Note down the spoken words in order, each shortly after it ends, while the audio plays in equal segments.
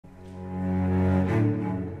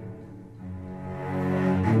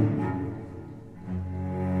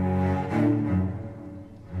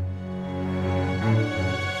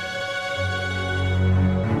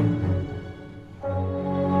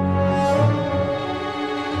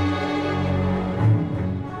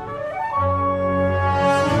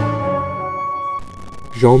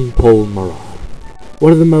Jean-Paul Marat,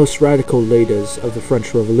 one of the most radical leaders of the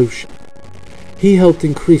French Revolution. He helped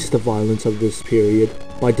increase the violence of this period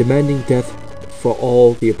by demanding death for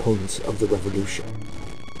all the opponents of the revolution.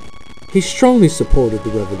 He strongly supported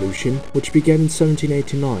the revolution, which began in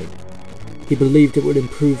 1789. He believed it would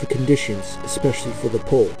improve the conditions, especially for the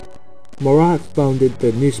poor. Marat founded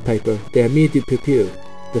the newspaper des Amis du Peuple,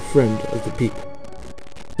 the friend of the people.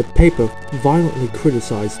 The paper violently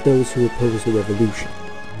criticized those who opposed the revolution.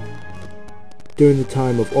 During the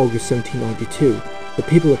time of August 1792, the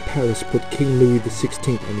people of Paris put King Louis XVI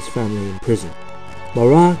and his family in prison.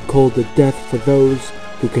 Marat called the death for those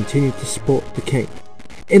who continued to support the king.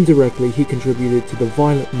 Indirectly, he contributed to the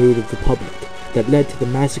violent mood of the public that led to the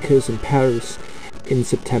massacres in Paris in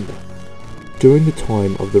September. During the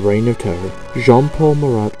time of the Reign of Terror, Jean-Paul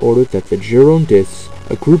Marat ordered that the Girondists,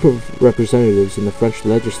 a group of representatives in the French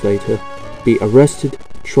legislature, be arrested,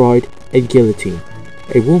 tried, and guillotined.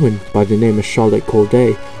 A woman by the name of Charlotte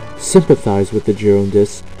Corday sympathized with the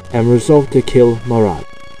Girondists and resolved to kill Marat.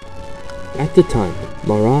 At the time,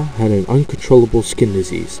 Marat had an uncontrollable skin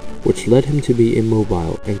disease, which led him to be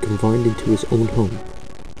immobile and confined into his own home.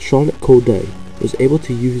 Charlotte Corday was able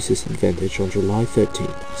to use this advantage on July 13,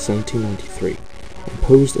 1793, and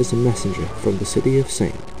posed as a messenger from the city of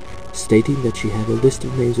Saint, stating that she had a list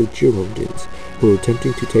of names of Girondins who were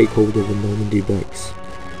attempting to take hold of the Normandy base.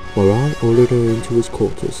 Marat ordered her into his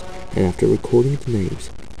quarters, and after recording the names,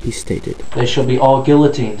 he stated, "They shall be all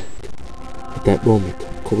guillotined." At that moment,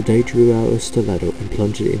 Corday drew out a stiletto and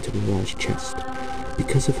plunged it into Marat's chest.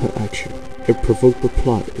 Because of her action, it provoked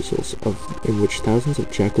reprisals in which thousands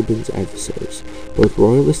of Jacobins' adversaries, both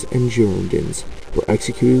royalists and Girondins, were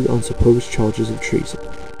executed on supposed charges of treason.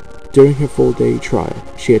 During her 4-day trial,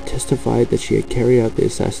 she had testified that she had carried out the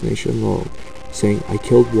assassination alone, saying, "I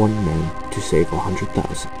killed one man to save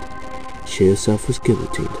 100,000. She herself was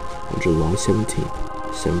guillotined on July 17,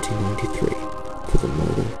 1793, for the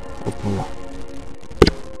murder of Mariam.